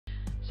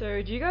So,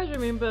 do you guys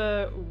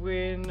remember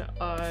when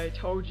I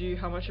told you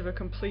how much of a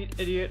complete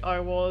idiot I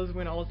was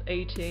when I was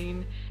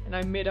 18 and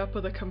I met up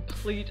with a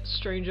complete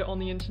stranger on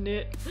the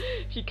internet?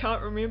 If you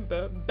can't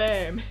remember,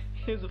 bam!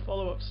 Here's a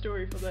follow-up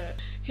story for that.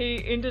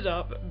 He ended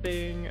up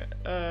being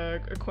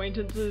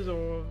acquaintances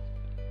or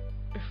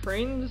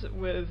friends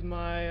with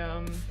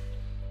my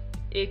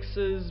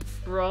ex's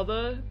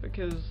brother,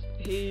 because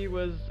he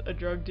was a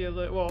drug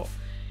dealer. Well,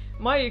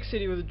 my ex said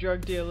he was a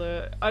drug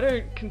dealer. I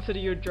don't consider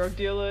you a drug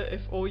dealer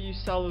if all you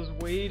sell is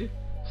weed.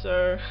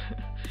 So,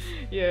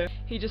 yeah.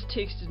 He just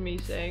texted me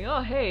saying,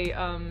 oh hey,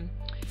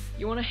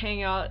 you wanna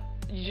hang out,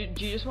 do you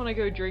just wanna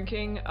go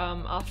drinking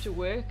after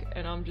work?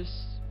 And I'm just,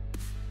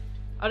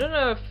 I don't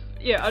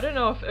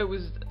know if it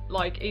was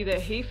like either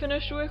he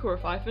finished work or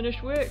if I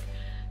finished work,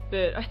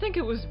 but I think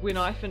it was when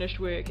I finished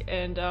work,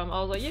 and I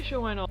was like, yeah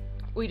sure, why not?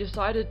 We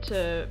decided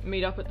to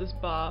meet up at this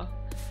bar.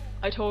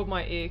 I told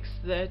my ex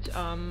that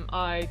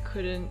I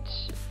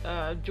couldn't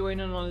join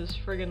in on this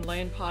friggin'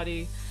 LAN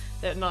party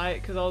that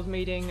night because I was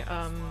meeting,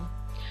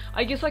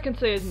 I guess I can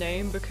say his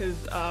name because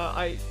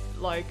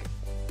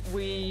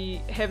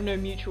we have no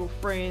mutual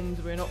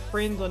friends, we're not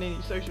friends on any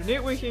social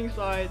networking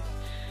sites,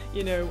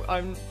 you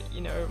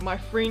know, my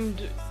friend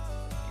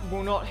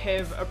will not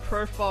have a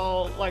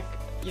profile, like,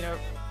 you know,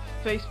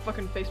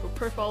 fucking Facebook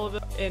profile of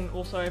it, and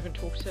also I haven't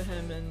talked to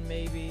him in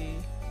maybe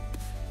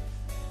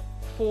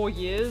 4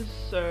 years,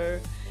 so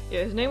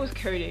yeah, his name was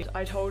Cody.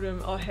 I told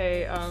him, oh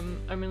hey,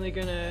 I'm only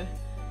gonna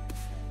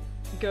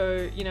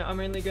go, you know, I'm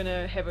only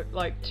gonna have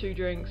like 2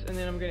 drinks and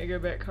then I'm gonna go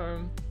back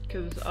home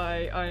because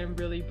I am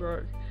really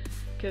broke,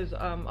 because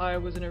I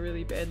was in a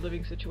really bad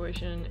living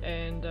situation,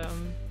 and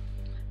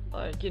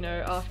like, you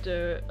know,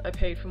 after I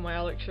paid for my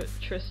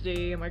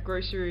electricity and my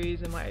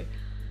groceries and my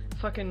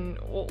fucking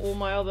all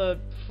my other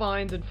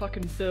fines and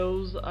fucking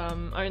bills,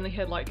 I only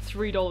had like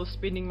 $3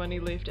 spending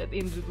money left at the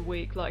end of the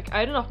week. Like,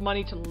 I had enough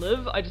money to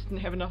live, I just didn't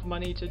have enough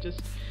money to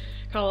just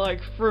kind of like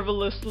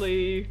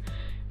frivolously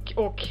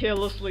or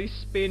carelessly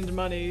spend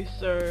money.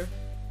 So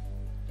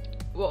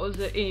what was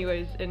it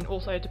anyways, and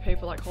also I had to pay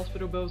for like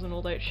hospital bills and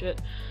all that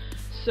shit,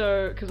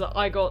 so because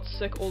I got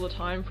sick all the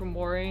time from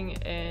worrying,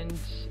 and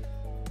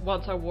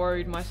once I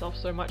worried myself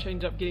so much I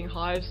ended up getting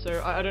hives,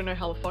 so I don't know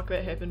how the fuck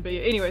that happened, but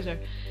yeah, anyways, no,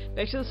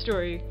 back to the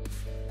story.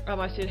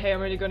 I said, hey,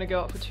 I'm only gonna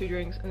go out for 2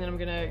 drinks and then I'm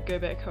gonna go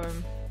back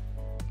home,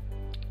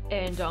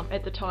 and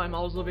at the time I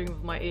was living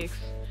with my ex,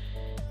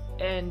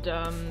 and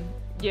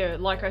yeah,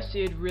 like I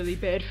said, really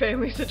bad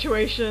family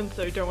situation,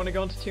 so don't want to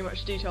go into too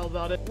much detail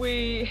about it.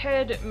 We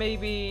had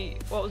maybe,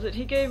 what was it,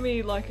 he gave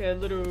me like a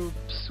little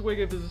swig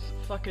of his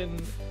fucking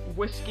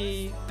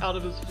whiskey out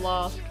of his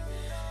flask,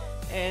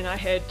 and I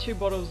had 2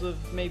 bottles of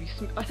maybe,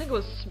 I think it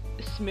was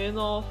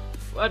Smirnoff,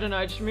 I don't know,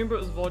 I just remember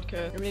it was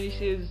vodka. And then he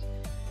says,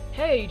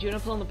 hey, do you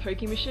want to play on the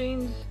pokie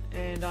machines?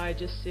 And I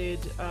just said,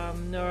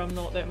 no, I'm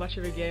not that much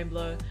of a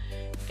gambler,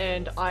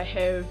 and I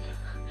have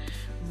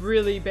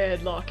really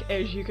bad luck,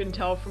 as you can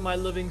tell from my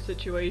living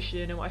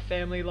situation and my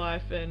family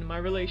life and my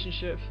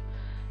relationship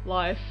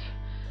life,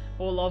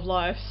 or love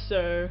life,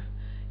 so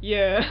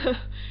yeah.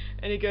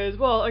 And he goes,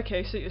 well,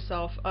 okay, suit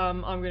yourself,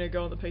 I'm gonna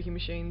go on the pokie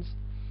machines.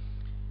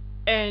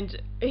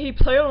 And he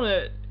played on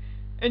it,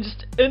 and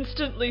just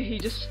instantly he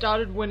just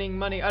started winning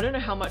money. I don't know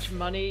how much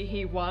money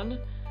he won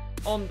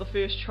on the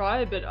first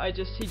try, but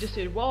he just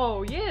said,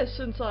 whoa, yeah,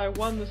 since I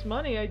won this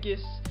money, I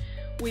guess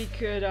we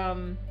could,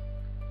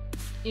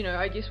 you know,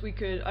 I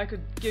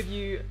could give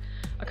you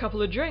a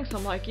couple of drinks.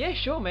 I'm like, yeah,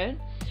 sure, man.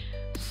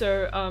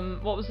 So,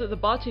 what was it, the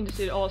bartender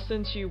said, oh,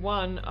 since you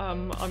won,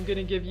 I'm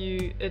gonna give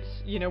you,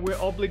 you know, we're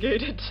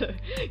obligated to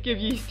give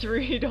you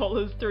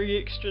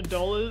 $3 extra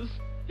dollars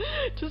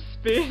to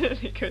spend. And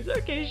he goes,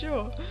 okay,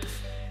 sure.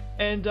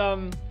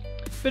 And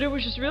but it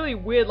was just really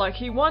weird, like,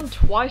 he won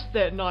twice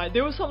that night.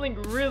 There was something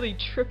really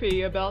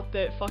trippy about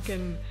that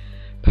fucking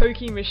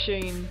pokie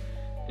machine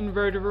in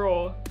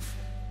Rotorua.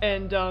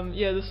 And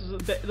yeah, this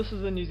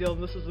is in New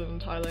Zealand, this isn't in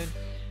Thailand.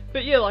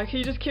 But yeah, like,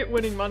 he just kept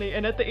winning money,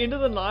 and at the end of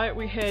the night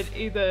we had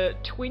either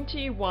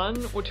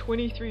 $21 or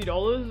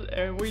 $23,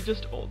 and we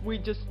just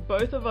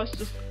both of us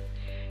just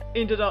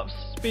ended up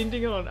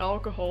spending it on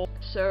alcohol.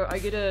 So I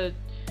get a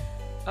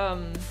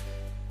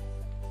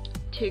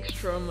text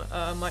from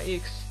my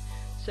ex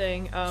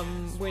saying,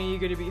 when are you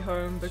going to be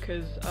home,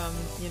 because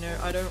you know,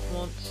 I don't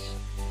want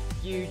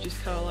you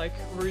just kind of like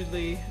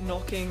rudely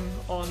knocking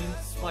on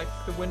like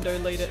the window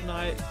late at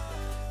night,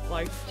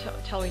 like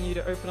telling you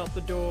to open up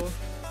the door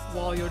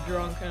while you're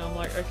drunk. And I'm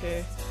like,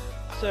 okay.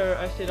 So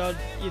I said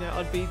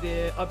I'd be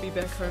there, I'd be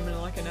back home in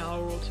like an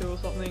hour or 2 or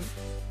something.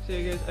 So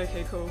he goes,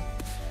 okay, cool.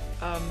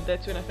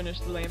 That's when I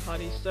finished the LAN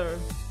party. So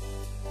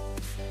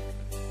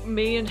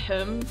me and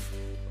him,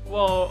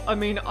 well, I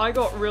mean, I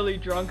got really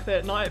drunk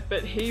that night,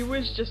 but he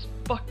was just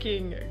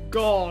fucking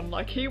gone.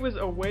 Like, he was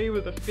away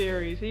with the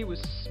fairies. He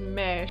was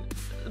smashed.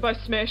 By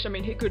smashed, I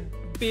mean he could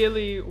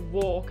barely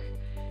walk,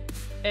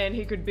 and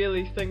he could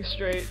barely think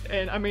straight,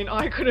 and I mean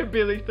I couldn't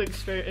barely think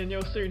straight, and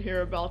you'll soon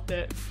hear about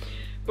that.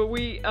 But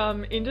we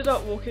ended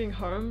up walking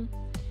home,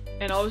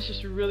 and I was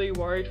just really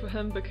worried for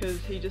him, because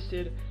he just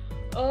said,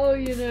 oh,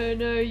 you know,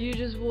 no, you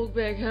just walk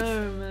back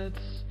home.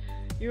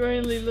 You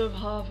only live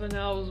half an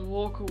hour's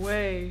walk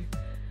away.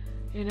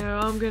 You know,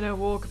 I'm gonna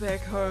walk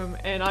back home.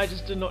 And I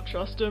just did not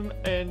trust him,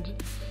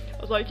 and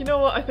I was like, you know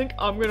what, I think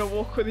I'm gonna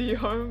walk with you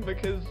home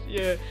because,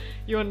 yeah,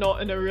 you're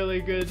not in a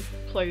really good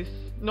place.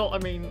 Not, I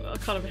mean,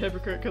 kind of a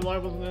hypocrite because I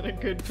wasn't in a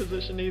good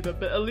position either,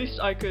 but at least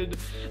I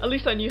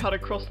knew how to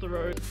cross the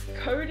road.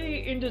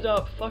 Cody ended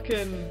up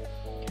fucking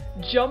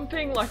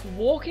jumping, like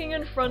walking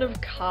in front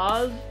of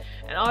cars,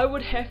 and I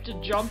would have to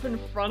jump in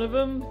front of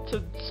him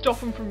to stop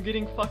him from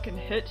getting fucking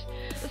hit.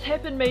 This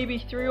happened maybe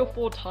 3 or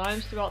 4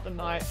 times throughout the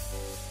night,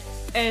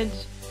 and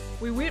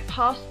we went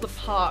past the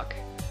park,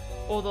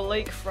 or the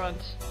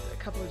lakefront.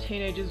 A couple of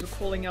teenagers were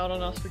calling out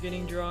on us for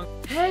getting drunk.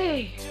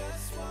 Hey,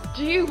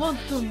 do you want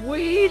some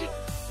weed?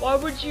 Why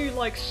would you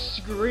like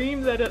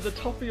scream that at the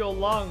top of your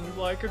lungs,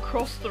 like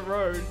across the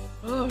road?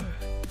 Oh,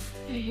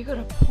 yeah, you got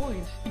a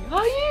point.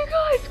 Are you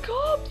guys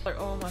cops? Like,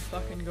 oh my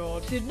fucking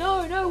god. I said,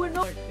 no, we're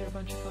not. Like, they're a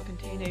bunch of fucking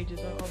teenagers.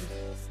 I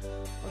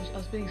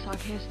was being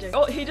sarcastic.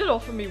 Oh, he did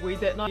offer me weed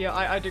that night. Yeah,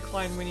 I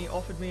declined when he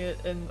offered me it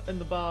in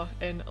the bar.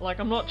 And like,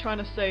 I'm not trying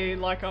to say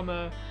like I'm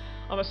a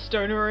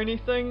stoner or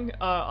anything.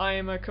 I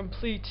am a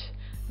complete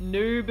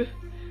noob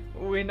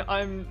when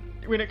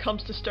it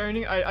comes to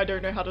stoning. I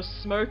don't know how to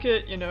smoke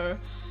it, you know.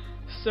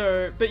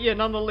 So, but yeah,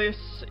 nonetheless,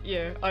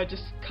 yeah, I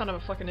just kind of a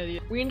fucking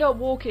idiot. We end up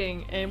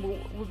walking, and we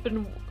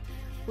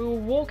were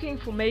walking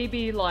for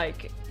maybe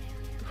 20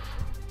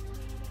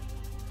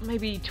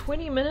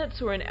 minutes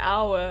or an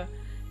hour,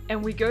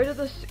 and we go to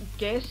this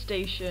gas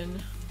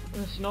station.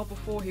 It's not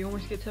before he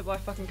almost gets hit by a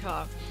fucking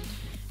car.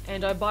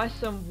 And I buy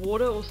some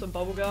water or some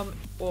bubblegum,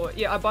 or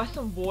yeah, I buy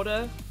some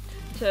water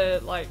to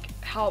like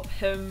help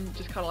him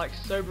just kind of like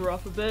sober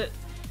up a bit.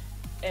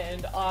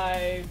 And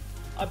I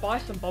buy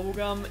some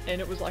bubblegum, and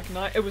it was like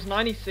it was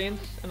 90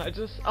 cents, and I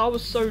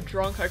was so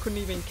drunk I couldn't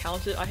even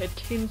count it. I had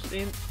 10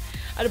 cents.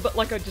 I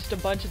had just a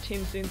bunch of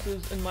 10 cents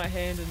in my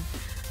hand, and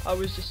I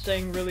was just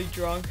staying really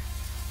drunk.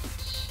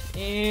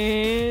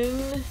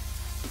 10,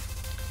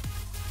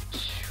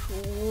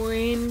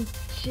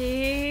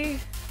 20,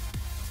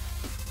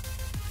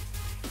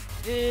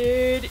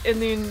 and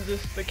then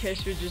just the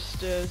cashier just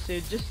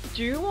said,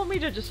 do you want me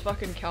to just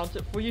fucking count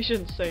it for you? You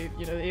shouldn't say,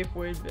 you know, the F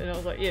word. And I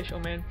was like, yeah, sure,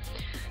 man.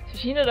 So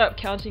she ended up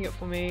counting it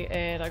for me,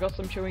 and I got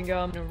some chewing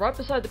gum. And right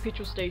beside the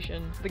petrol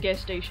station, the gas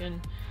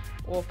station,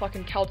 or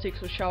fucking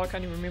Caltex or Shell, I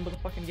can't even remember the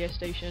fucking gas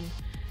station.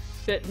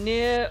 But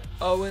near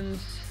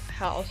Owen's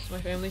house,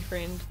 my family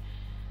friend,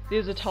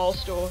 there's a tile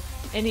store,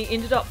 and he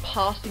ended up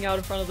passing out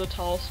in front of the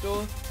tile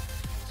store.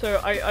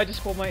 So I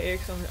just called my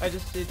ex, and I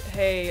just said,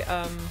 hey,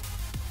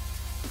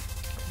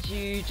 do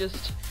you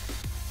just,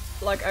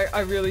 like, I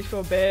really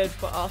feel bad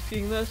for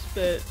asking this,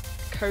 but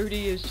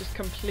Cody is just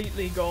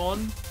completely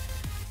gone.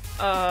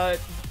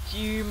 Do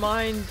you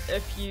mind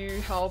if you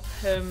help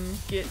him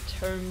get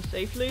home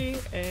safely?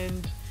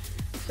 And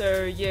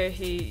so yeah,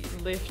 he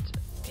left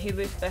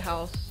the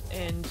house,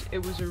 and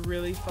it was a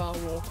really far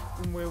walk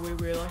from where we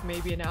were, like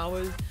maybe an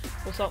hour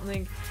or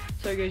something.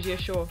 So he goes, yeah,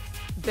 sure.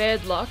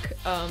 Bad luck.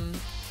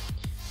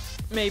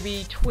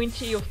 Maybe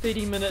 20 or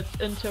 30 minutes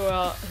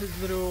into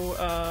his little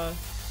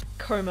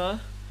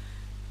coma,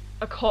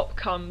 a cop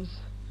comes,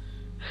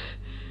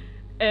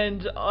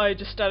 and I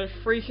just started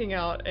freaking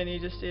out, and he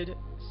just said,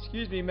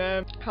 excuse me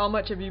ma'am, how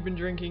much have you been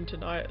drinking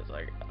tonight? It's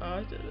like,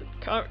 I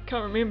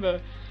can't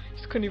remember.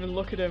 Just couldn't even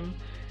look at him.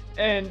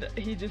 And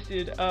he just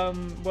said,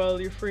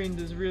 well, your friend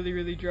is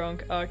really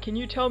drunk. Can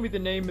you tell me the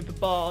name of the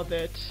bar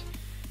that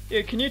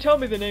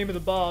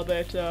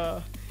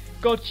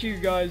got you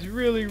guys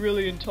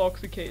really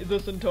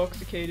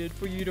intoxicated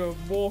for you to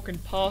walk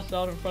and pass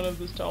out in front of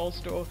this tile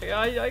store?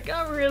 I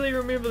can't really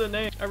remember the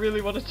name. I really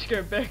wanted to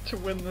go back to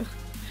win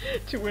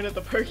at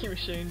the pokie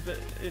machine, but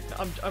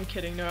I'm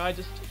kidding. No, I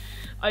just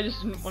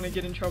didn't want to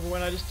get in trouble,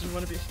 and I just didn't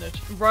want to be a snitch.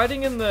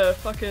 Riding in the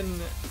fucking,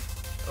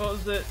 what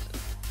was it,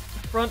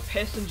 front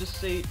passenger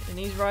seat, and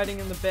he's riding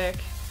in the back,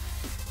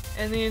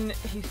 and then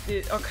he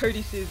said,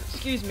 Cody says,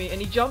 excuse me,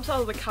 and he jumps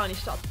out of the car and he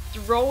starts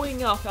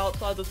throwing up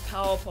outside this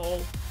power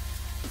pole.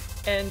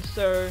 And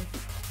so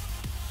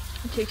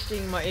I'm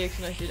texting my ex,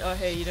 and I said, oh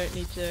hey, you don't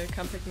need to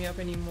come pick me up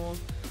anymore.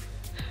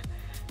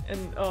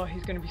 And oh,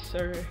 he's gonna be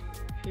so,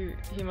 he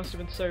must have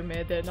been so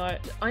mad that night.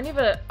 I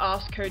never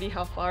asked Cody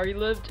how far he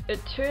lived.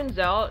 It turns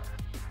out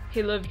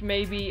he lived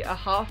maybe a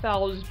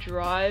half-hour's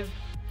drive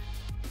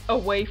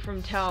away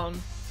from town.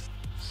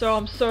 So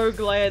I'm so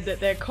glad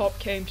that cop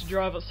came to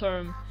drive us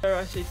home. So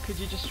I said, could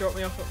you just drop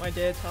me off at my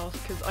dad's house?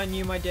 Because I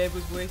knew my dad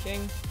was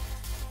working,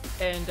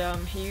 and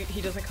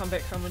he doesn't come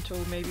back home until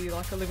maybe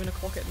like 11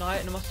 o'clock at night,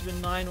 and it must have been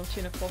 9 or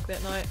 10 o'clock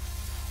that night,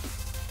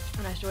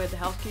 and I still had the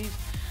house keys.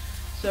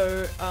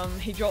 So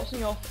he drops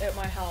me off at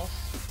my house,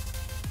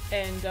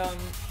 and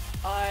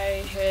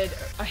I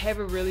have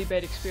a really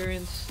bad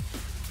experience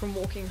from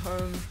walking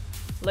home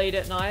late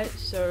at night,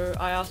 so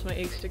I asked my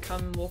ex to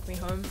come and walk me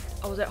home.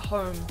 I was at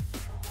home,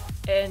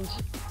 and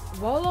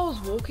while I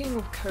was walking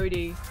with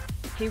Cody,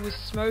 he was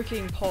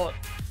smoking pot.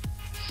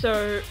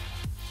 So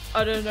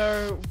I don't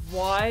know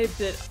why,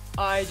 but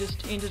I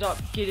just ended up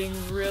getting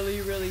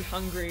really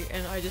hungry,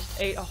 and I just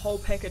ate a whole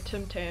pack of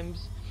Tim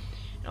Tams.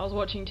 And I was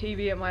watching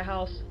TV at my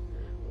house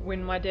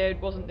when my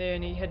dad wasn't there,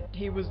 and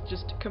he was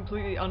just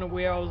completely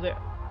unaware I was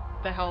at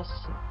the house.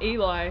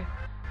 Eli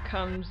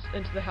comes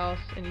into the house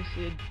and he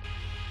said,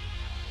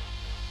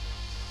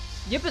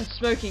 "You've been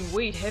smoking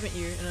weed, haven't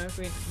you?" And I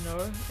went, "No."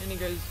 And he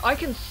goes, "I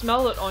can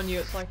smell it on you."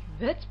 It's like,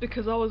 that's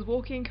because I was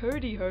walking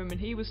Cody home and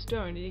he was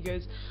stoned. And he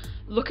goes,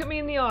 "Look at me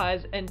in the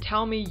eyes and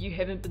tell me you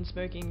haven't been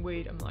smoking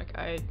weed." I'm like,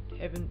 "I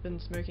haven't been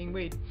smoking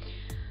weed."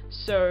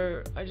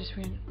 So I just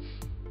went,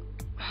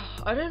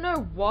 I don't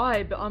know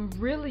why, but I'm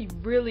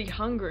really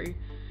hungry.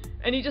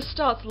 And he just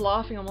starts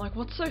laughing. I'm like,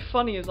 "What's so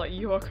funny?" Is like,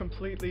 "You are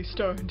completely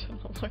stoned." And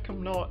I'm like,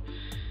 "I'm not."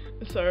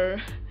 So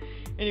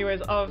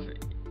anyways,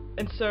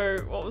 and so,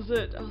 what was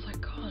it? I was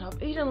like, "God,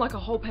 I've eaten like a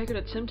whole packet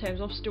of Tim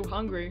Tams, I'm still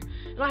hungry."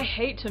 And I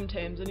hate Tim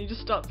Tams, and he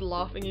just starts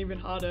laughing even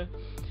harder.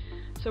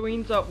 So he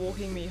ends up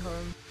walking me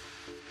home.